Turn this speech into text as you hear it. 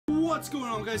What's going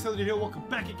on, guys? Hellidor here. Welcome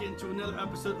back again to another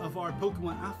episode of our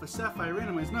Pokemon Alpha Sapphire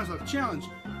Randomize Nuzlocke Challenge.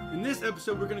 In this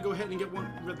episode, we're going to go ahead and get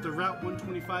the Route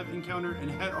 125 encounter and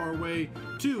head our way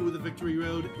to the Victory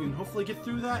Road and hopefully get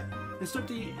through that and start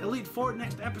the Elite Four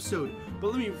next episode.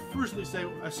 But let me firstly say,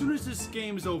 as soon as this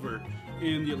game is over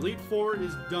and the Elite Four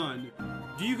is done,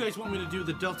 do you guys want me to do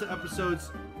the Delta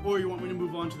episodes or you want me to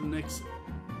move on to the next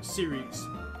series?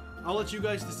 I'll let you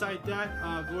guys decide that.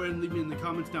 Go ahead and leave me in the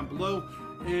comments down below,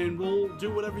 and we'll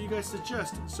do whatever you guys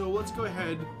suggest. So let's go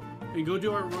ahead and go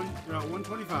do our run, Route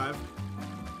 125.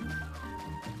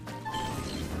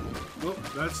 Oh,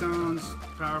 that sounds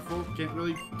powerful. Can't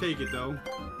really take it though.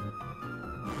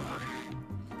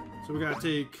 So we gotta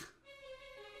take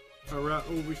a route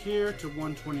over here to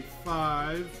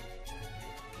 125.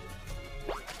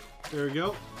 There we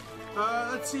go.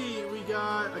 Let's see, we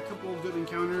got a couple of good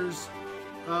encounters.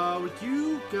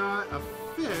 You got a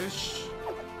fish.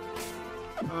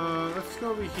 Let's go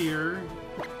over here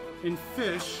and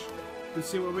fish and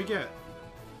see what we get.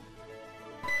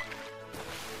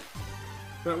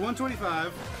 We're at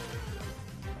 125.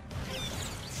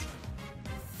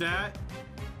 That.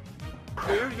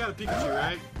 We already got a Pikachu,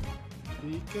 right?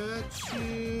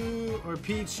 Pikachu or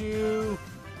Pichu.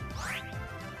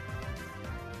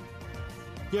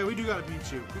 Yeah, we do got a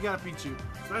Pichu. We got a Pichu.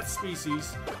 So that's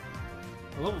species.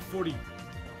 A level 40.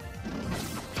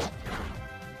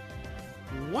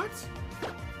 What?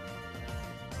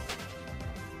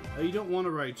 Oh, you don't want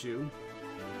to Raichu.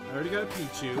 I already got a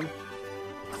Pichu.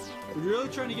 We're really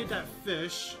trying to get that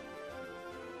fish.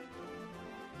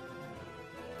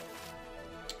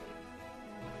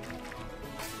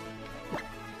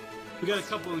 We got a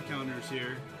couple encounters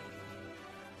here.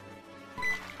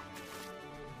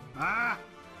 Ah!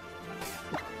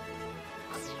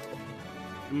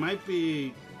 It might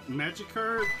be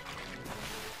Magikarp.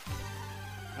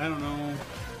 I don't know.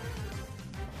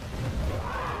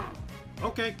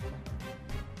 Okay.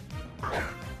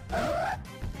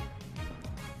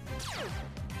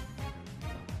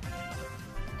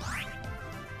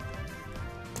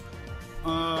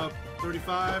 Uh,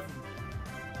 35.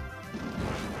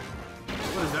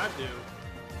 What does that do?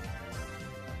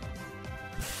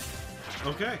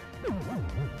 Okay.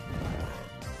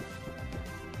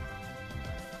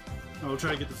 I'll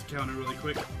try to get this encounter really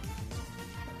quick.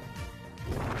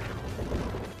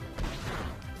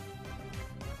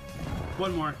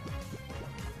 One more.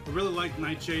 I really like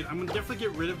Nightshade. I'm gonna definitely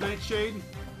get rid of Nightshade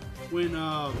when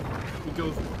we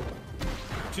go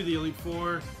to the Elite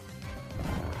Four.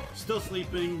 Still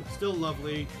sleeping, still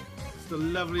lovely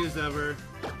as ever.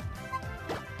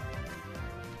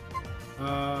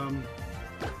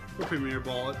 We'll Premier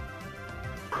Ball it.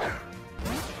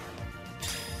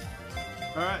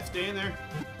 Alright, stay in there.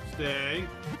 Stay.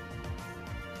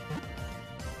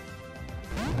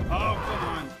 Oh, come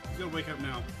on. He's gonna wake up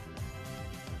now.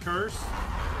 Curse?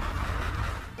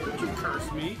 Don't you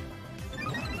curse me.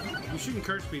 You shouldn't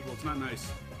curse people, it's not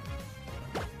nice.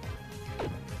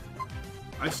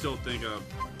 I still think a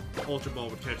Ultra Ball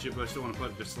would catch it, but I still want to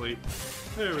put it to sleep.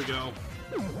 There we go.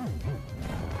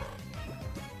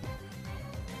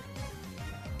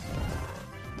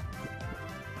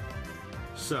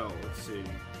 So, let's see.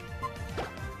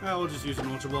 We'll just use an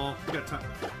Ultra Ball. We got time.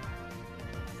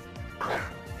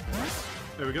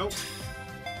 There we go.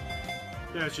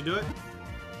 Yeah, that should do it.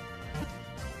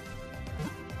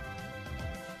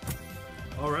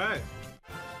 Alright.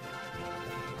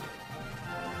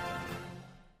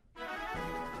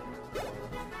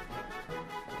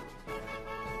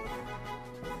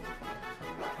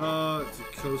 It's a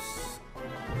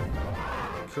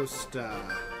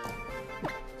Costa.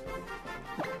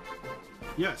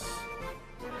 Yes,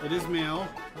 it is male.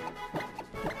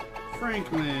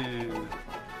 Franklin.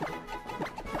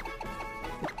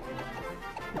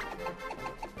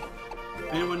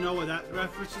 Anyone know what that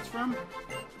reference is from?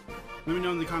 Let me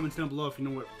know in the comments down below if you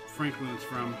know what Franklin is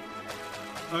from.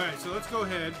 Alright, so let's go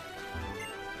ahead.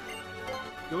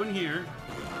 Go in here.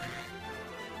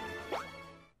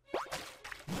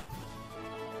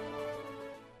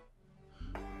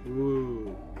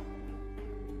 Ooh.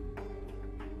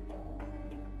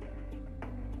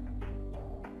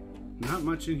 Not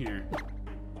much in here.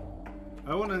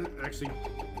 I want to actually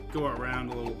go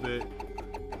around a little bit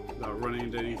without running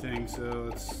into anything, so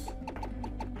let's...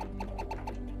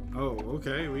 Oh,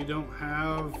 okay, we don't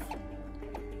have...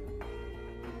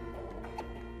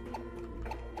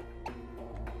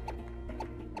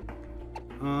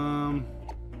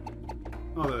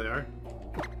 Oh, there they are.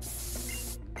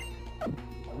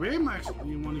 We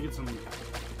actually want to get some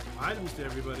items to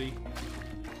everybody.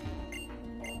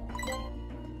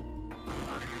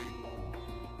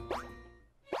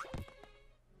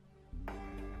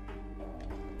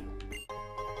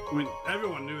 I mean,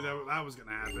 everyone knew that that was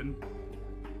gonna happen.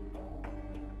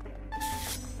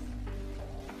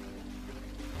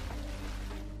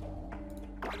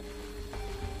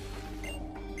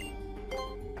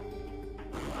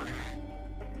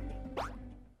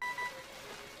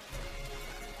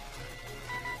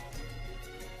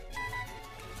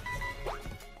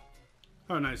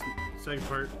 Oh, nice. Second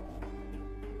part.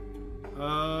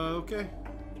 Okay.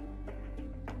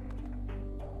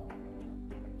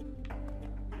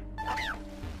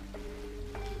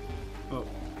 Oh.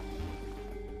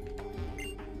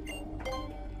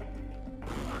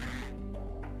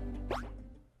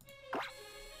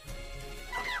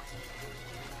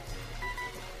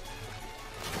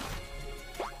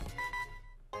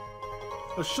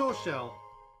 A show shell.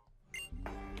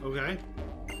 Okay.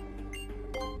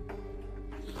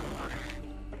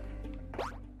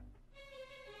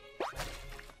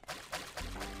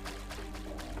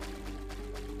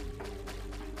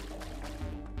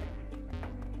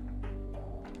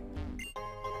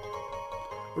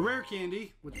 A rare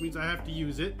candy, which means I have to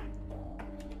use it.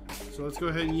 So let's go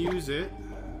ahead and use it.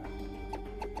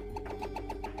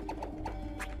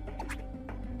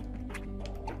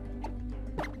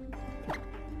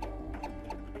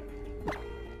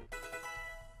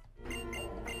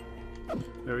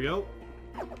 There we go.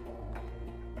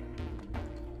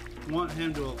 Want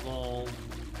him to evolve.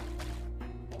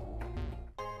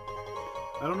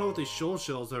 I don't know what these shoal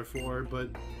shells are for, but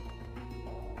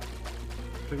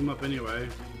pick them up anyway.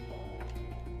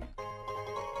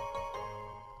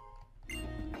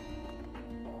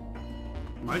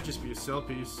 Might just be a cell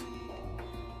piece.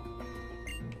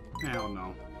 I don't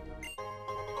know.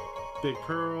 Big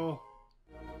pearl.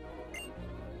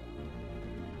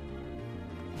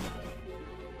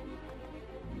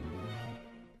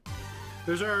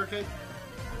 There's our arcade.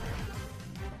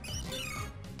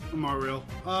 Mario.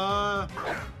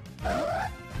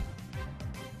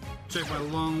 Check my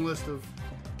long list of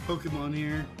Pokemon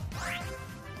here.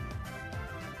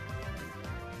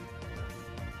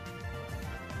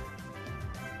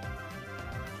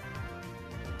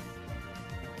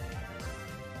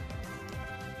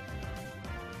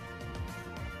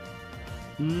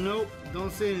 Nope,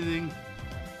 don't say anything.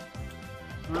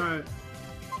 Alright.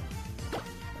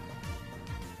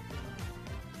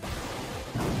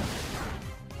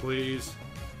 Please.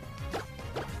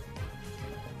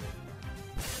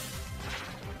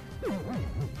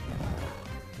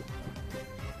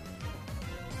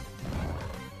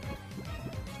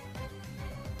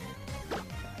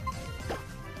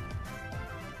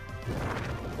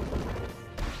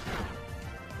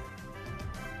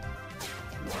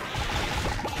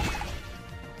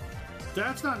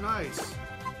 That's not nice.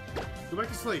 Go back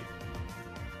to sleep.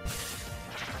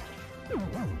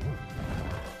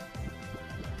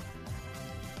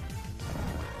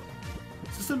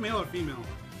 Is this a male or female?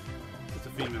 It's a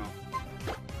female.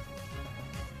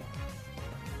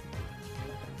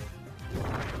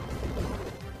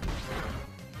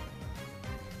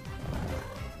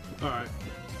 Alright.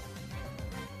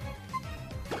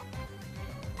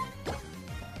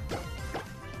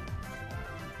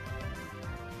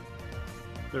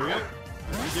 There we go.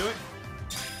 Let's do it.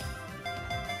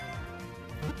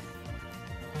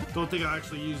 Don't think I'll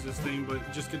actually use this thing,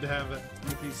 but just good to have it on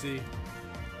the PC.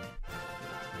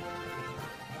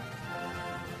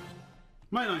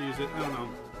 Might not use it, I don't know.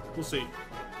 We'll see.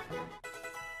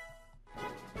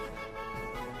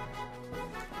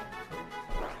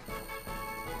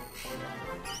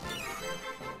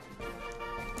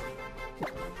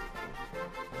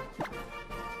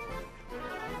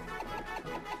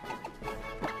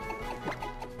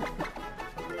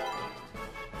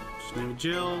 Name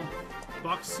Jill.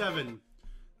 Box 7.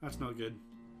 That's not good.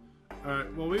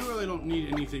 Alright, well we really don't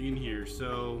need anything in here,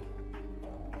 so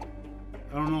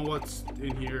I don't know what's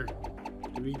in here.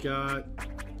 Do we got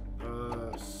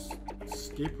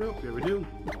escape rope? Yeah, we do.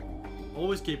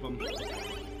 Always keep them.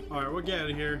 Alright, we'll get out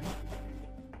of here.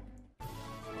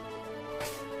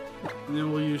 And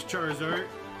then we'll use Charizard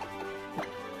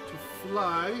to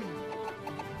fly.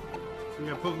 So we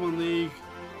got Pokemon League.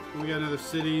 And we got another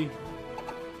city.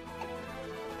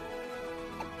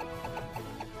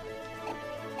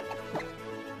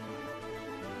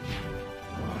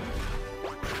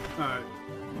 Alright.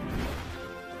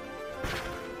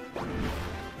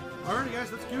 Alright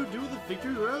guys, let's go do the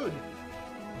Victory Road.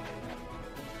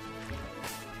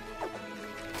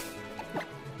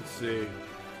 Let's see.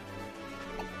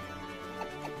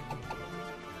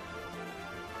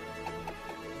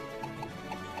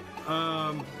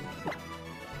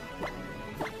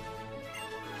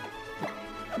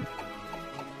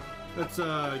 Let's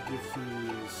give some of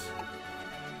these.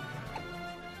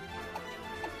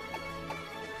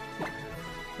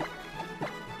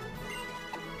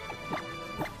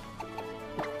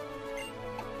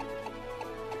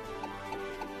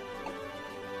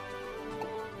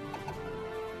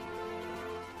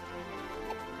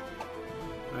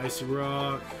 Icy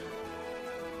rock.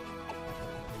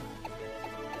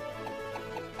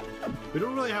 We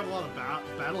don't really have a lot of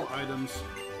battle items.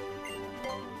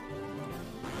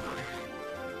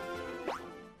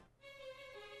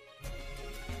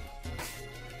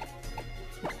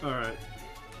 Alright.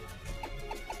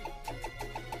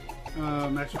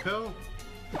 Max repel.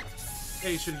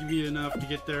 Hey, should give you enough to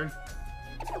get there.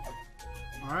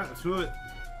 Alright, let's move it.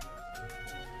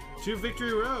 To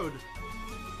Victory Road.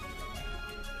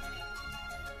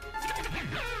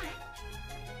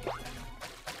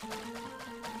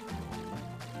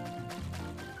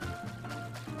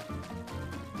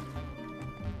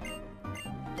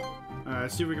 Alright,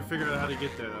 let's see if we can figure out how to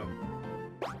get there though.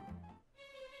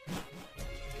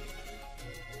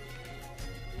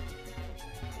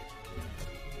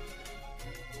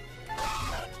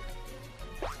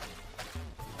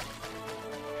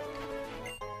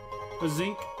 A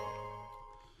zinc.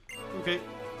 Okay.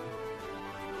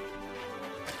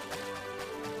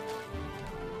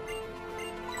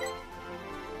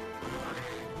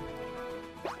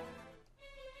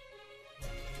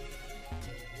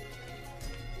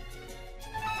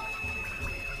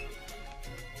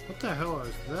 What the hell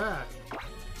is that?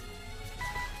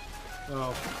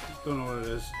 Oh, don't know what it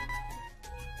is.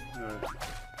 Alright.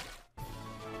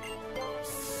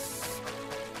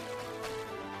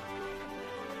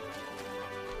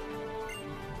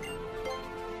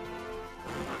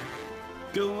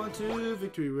 Go on to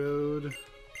Victory Road.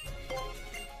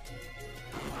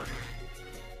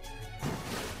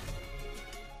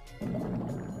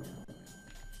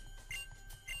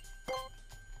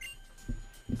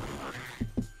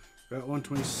 Got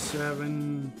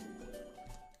 127.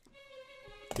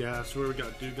 Yeah, that's where we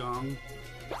got Dugong.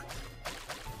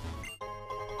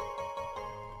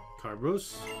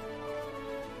 Carbos.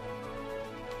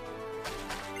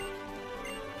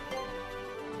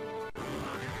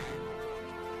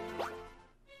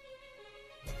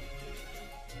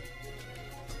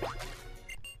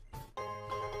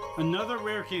 Another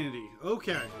rare candy.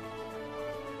 Okay.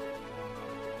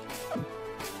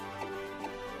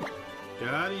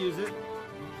 Gotta use it.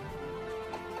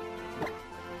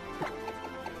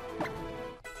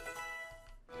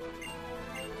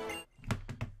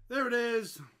 There it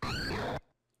is.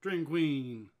 String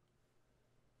Queen.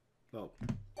 Oh.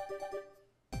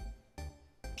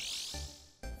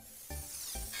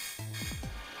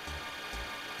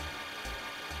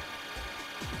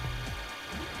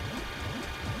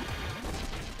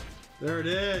 There it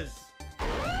is.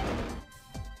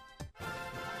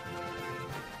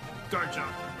 Guard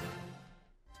jump.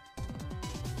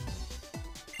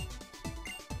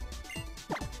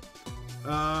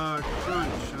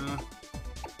 Crunch, huh?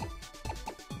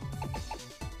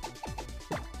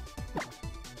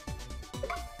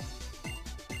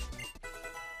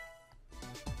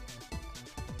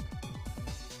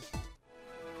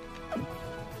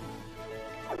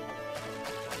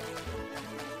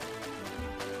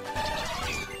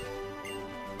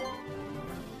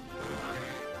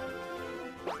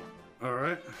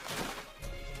 Alright.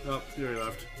 Oh, you already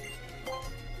left.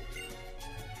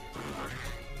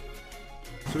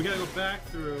 So we gotta go back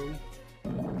through.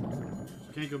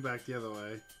 So can't go back the other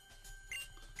way.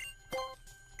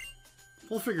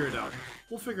 We'll figure it out.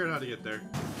 We'll figure out how to get there.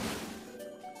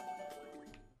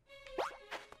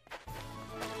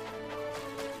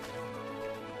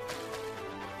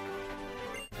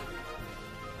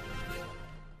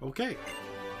 Okay.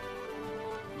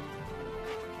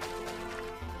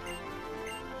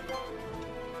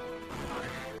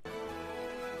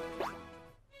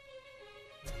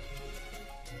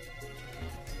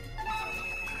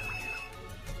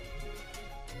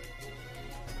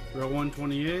 We're at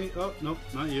 128. Oh, nope,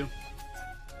 not you.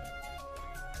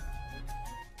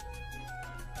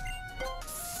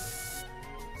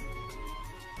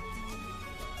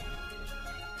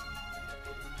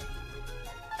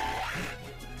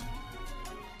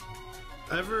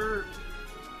 Ever...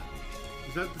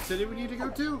 Is that the city we need to go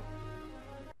to?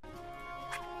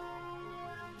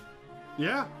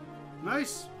 Yeah,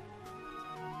 nice.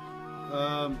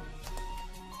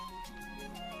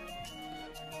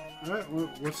 Alright,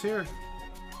 what's here?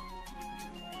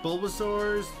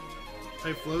 Bulbasaurs,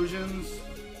 Typhlosions,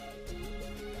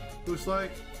 looks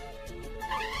like.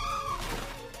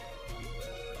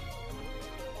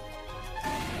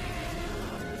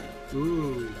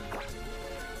 Ooh.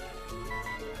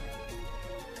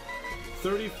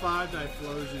 35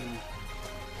 Typhlosion.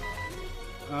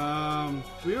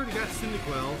 We already got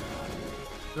Cyndaquil,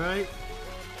 right?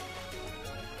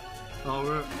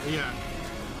 Oh, yeah.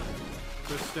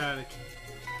 They're static.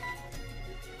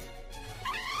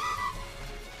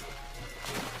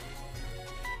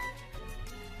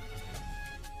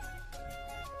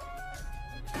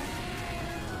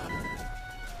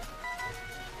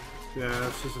 Yeah,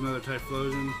 it's just another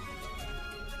Typhlosion.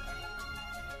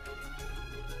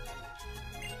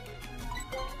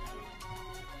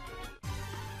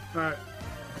 Alright.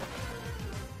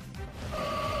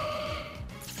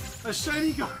 A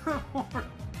shiny Gardevoir!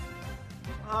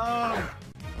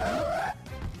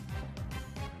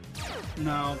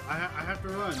 No, I have to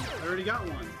run. I already got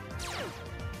one.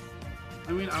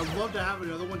 I mean, I'd love to have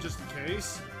another one just in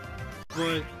case,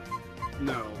 but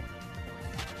no.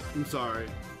 I'm sorry.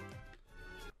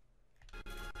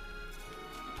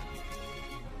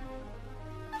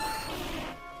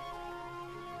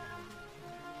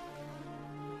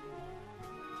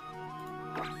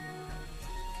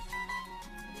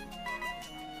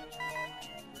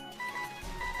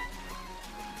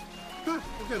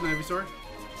 I've got an Ivysaur.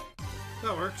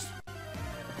 That works.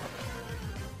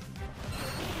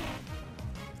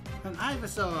 An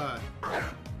Ivysaur!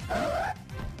 I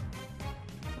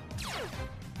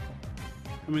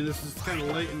mean, this is kind of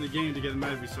late in the game to get an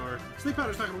Ivysaur. Sleep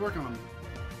Powder's not going to work on him.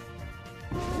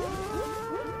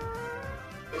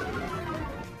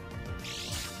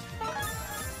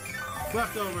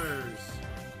 Leftovers!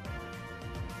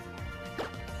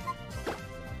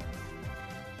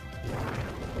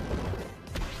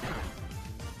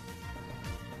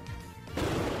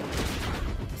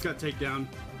 He's got takedown.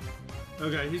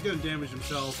 Okay, he's gonna damage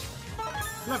himself.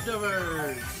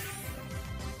 Leftovers!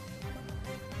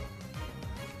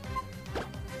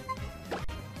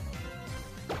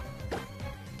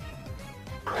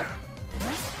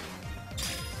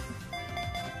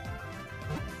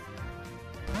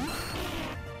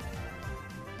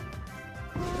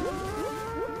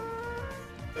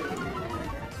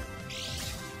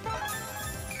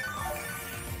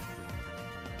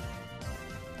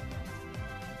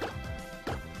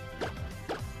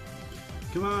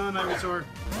 Come on, Ivysaur.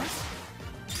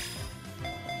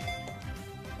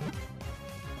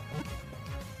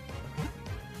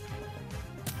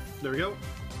 There we go.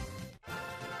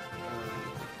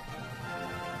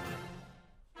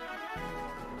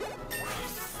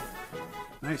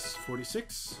 Nice,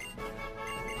 46.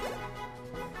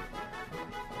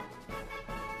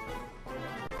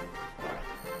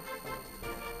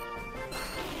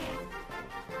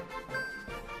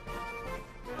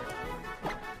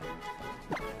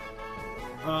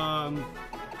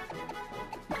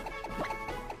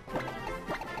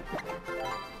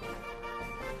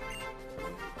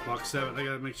 Box 7, I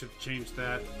gotta make sure to change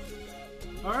that.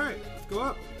 Alright, let's go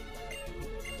up.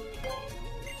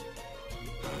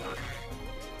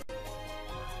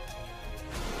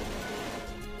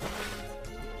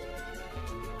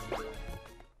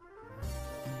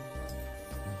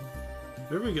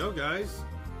 There we go, guys.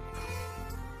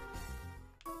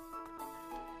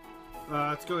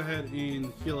 Let's go ahead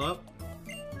and heal up.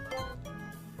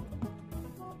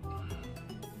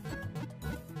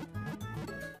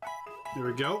 There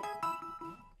we go.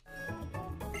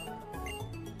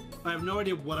 I have no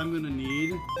idea what I'm gonna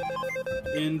need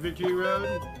in Victory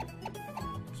Road,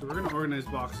 so we're gonna organize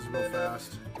boxes real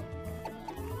fast.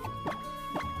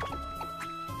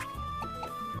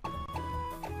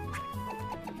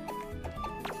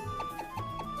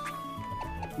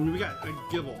 I mean, we got a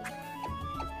Gibble.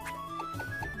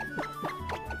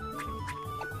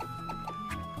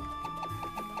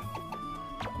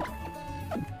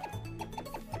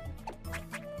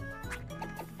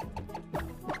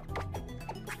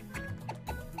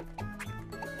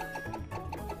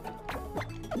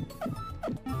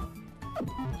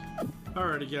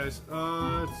 Alrighty, guys.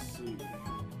 Let's see.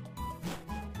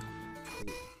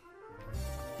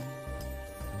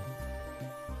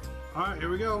 Alright, here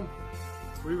we go.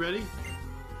 We ready?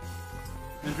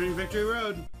 Entering Victory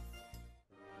Road.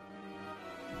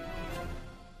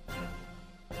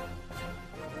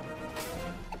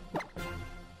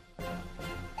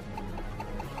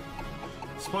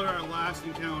 It's probably our last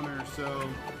encounter, so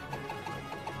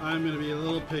I'm gonna be a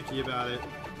little picky about it.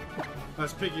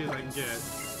 As picky as I can get.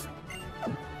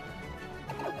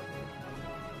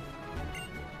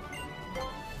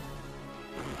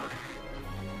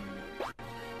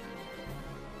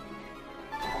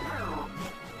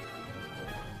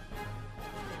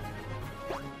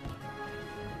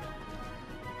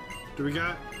 Do we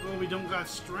got... Oh, we don't got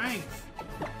strength.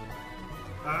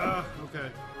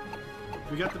 Okay.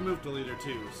 We got the move deleter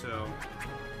too, so...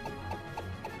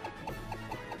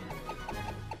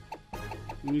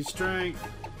 We need strength.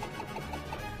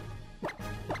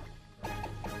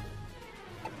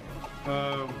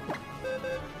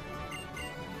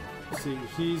 Let's see,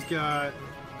 he's got...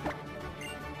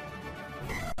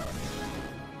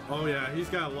 Oh yeah, he's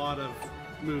got a lot of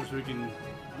moves we can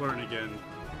learn again.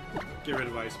 Get rid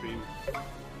of Ice Beam.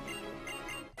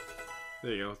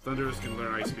 There you go. Thunderous can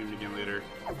learn Ice Beam again later.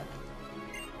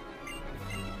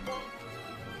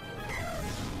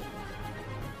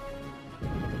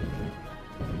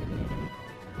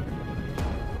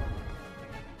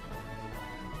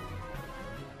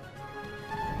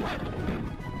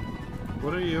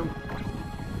 What are you?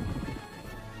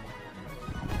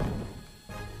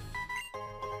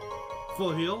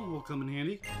 Full heal will come in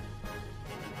handy.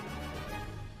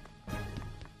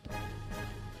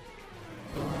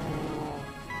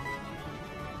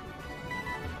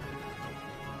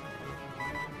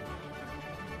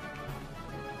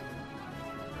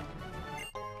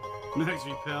 Max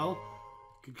Repel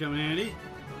could come in handy.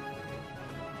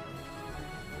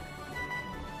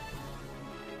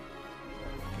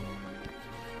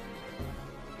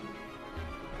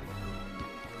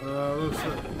 Looks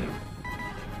like...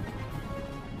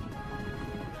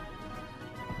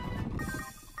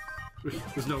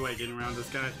 There's no way getting around this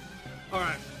guy.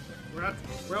 Alright, we're out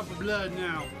for blood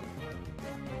now.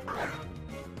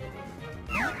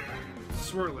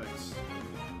 Swirlix.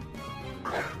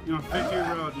 You know, Victory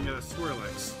Road, you got a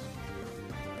Swirlix.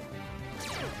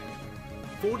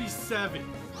 47.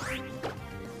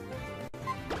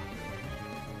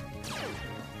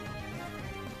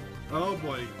 Oh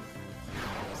boy.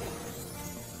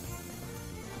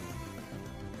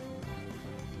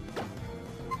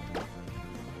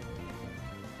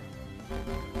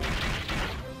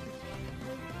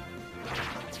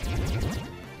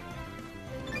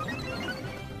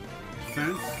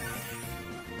 Defense.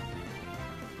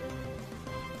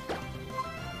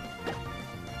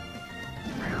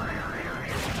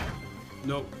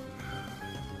 Nope.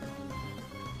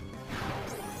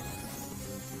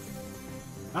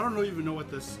 I don't even know what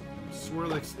this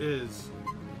Swirlix is.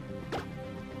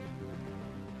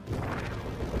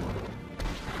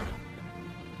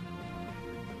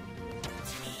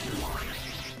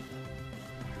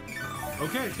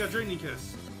 Okay, it's got Draining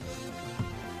Kiss.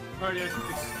 Alright, guys.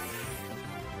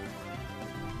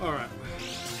 Alright.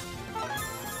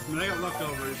 I mean, I got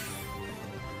leftovers.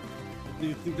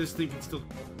 I think this thing can still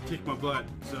kick my butt,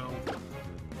 so...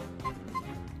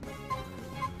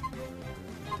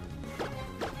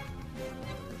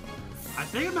 I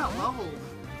think I'm out leveled.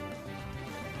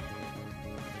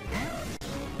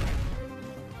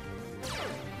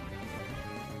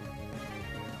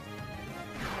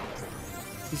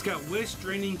 He's got Wish,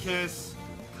 Draining Kiss,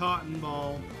 Cotton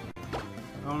Ball.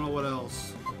 I don't know what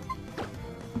else.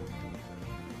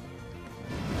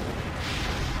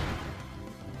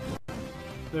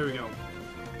 There we go.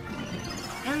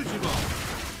 Energy Ball.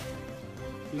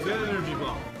 He's got an Energy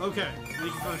Ball. Okay. Thank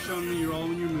you for showing me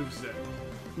all your moveset.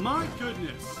 My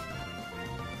goodness.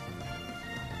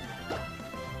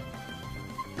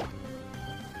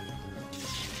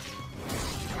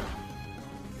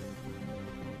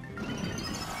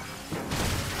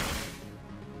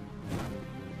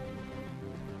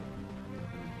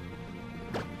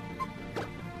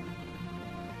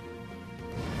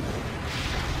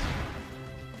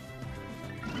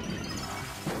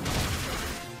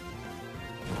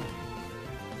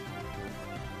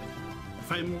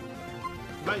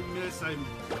 If I miss, I'm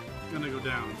gonna go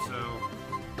down, so...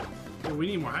 Oh, we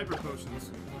need more Hyper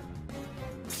Potions.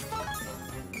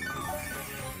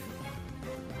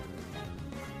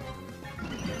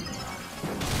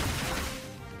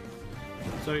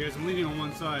 Sorry guys, I'm leaning on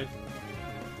one side.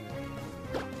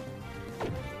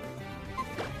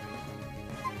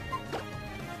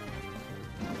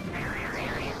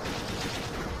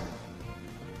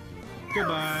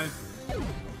 Goodbye.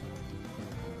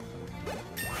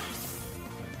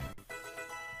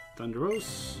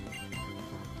 Thunderos.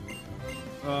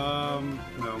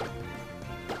 No.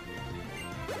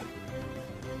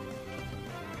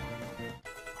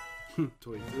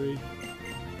 Toy 3.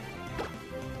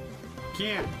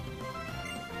 Can't.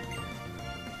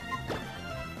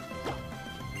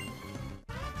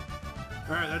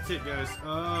 Alright, that's it, guys.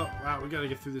 Wow, we gotta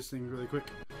get through this thing really quick.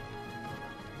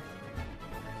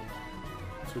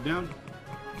 So we're down.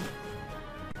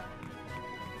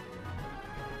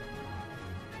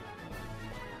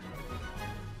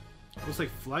 Looks like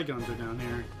fly guns are down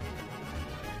here.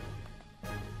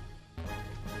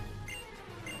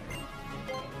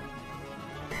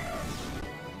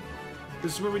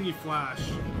 This is where we need Flash.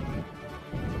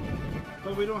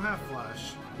 But we don't have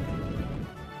Flash.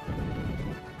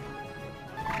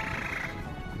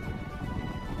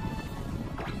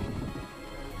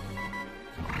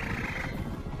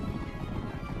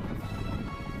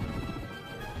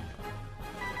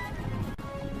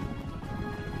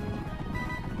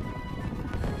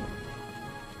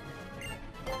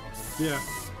 Yeah,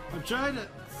 I'm trying to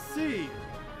see.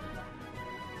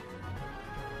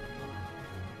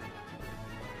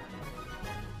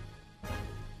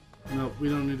 We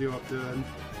don't need to go up there then.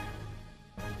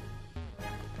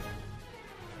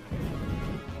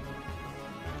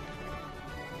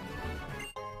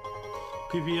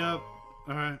 PP up.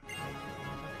 Alright.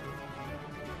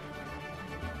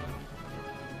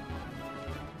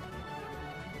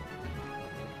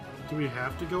 Do we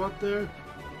have to go up there?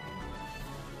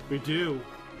 We do.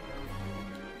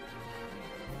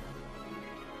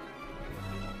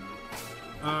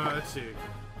 Let's see.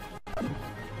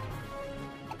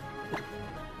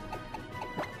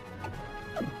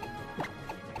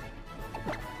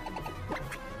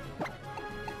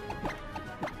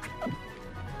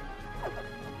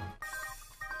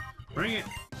 Bring it.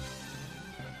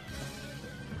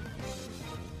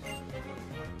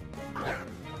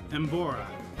 Embora.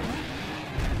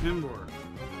 Embora.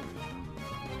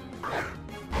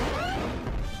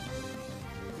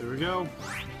 There we go.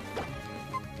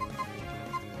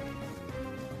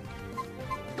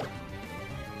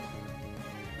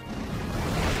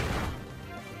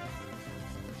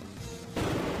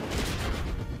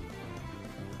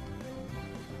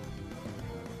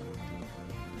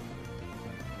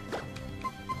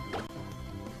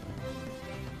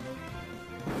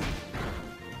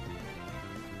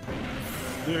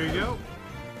 There you go.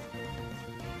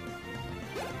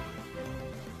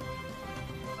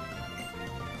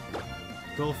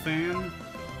 Dolphin.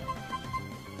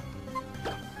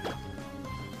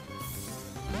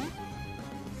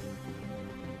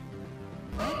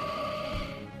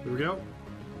 Here we go.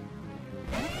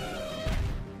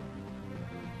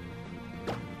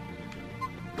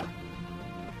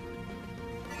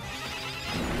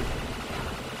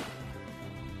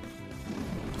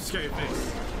 Scary face.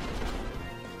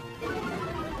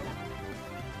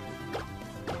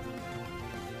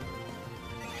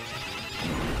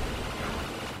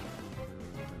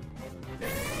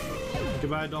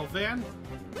 Goodbye, Dolphin.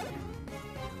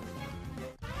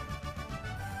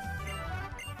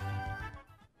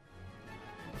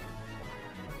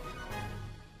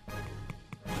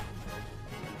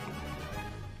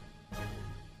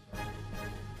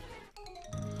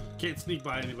 Can't sneak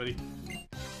by anybody.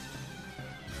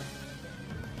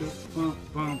 Bump,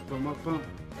 bump, bump, bump, bump.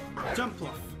 Jump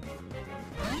pluff.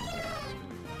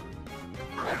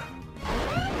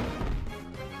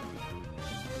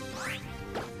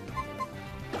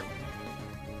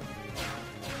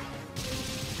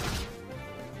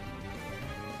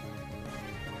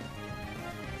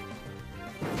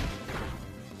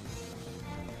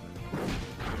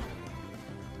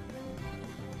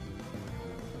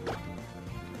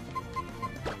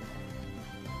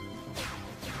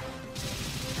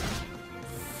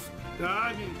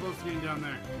 I'm getting close to getting down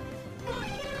there.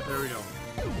 There we go.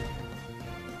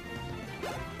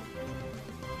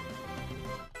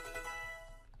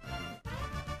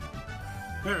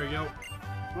 There we go.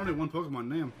 Only one Pokemon,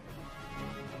 damn.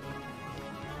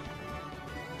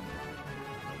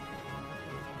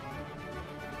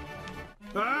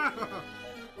 Ah!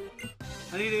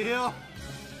 I need a heal.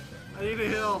 I need a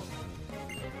heal.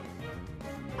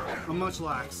 I'm much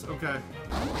lax. Okay.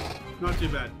 Not too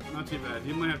bad. Not too bad.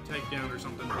 He might have takedown or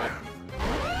something, but...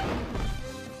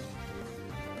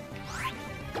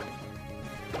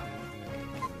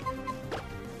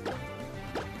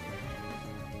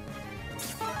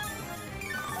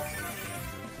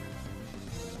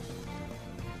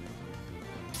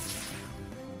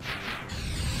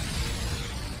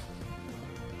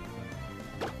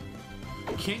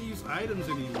 Can't use items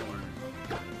anymore.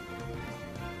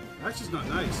 That's just not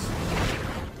nice.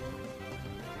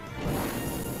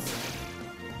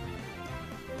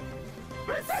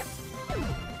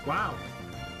 Wow.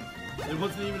 It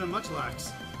wasn't even a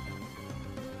Munchlax.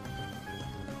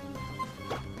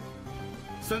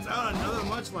 Sends out another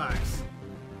Munchlax.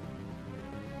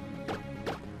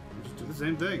 Just do the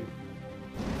same thing.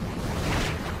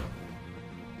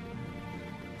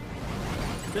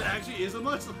 That actually is a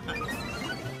Munchlax.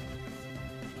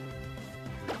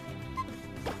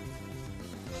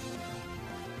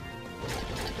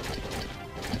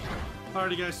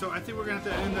 Alrighty guys, so I think we're gonna have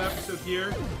to end the episode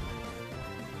here.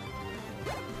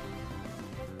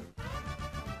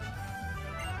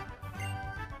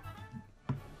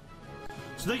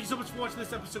 So thank you so much for watching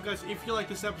this episode, guys. If you like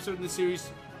this episode in the series,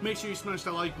 make sure you smash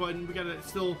that like button. We gotta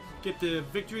still get the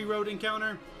Victory Road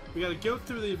encounter. We gotta go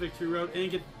through the Victory Road and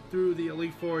get through the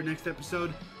Elite Four next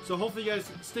episode. So hopefully you guys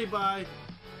stay by.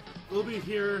 We'll be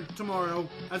here tomorrow.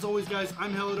 As always, guys,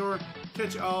 I'm Hellidor.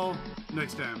 Catch you all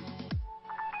next time.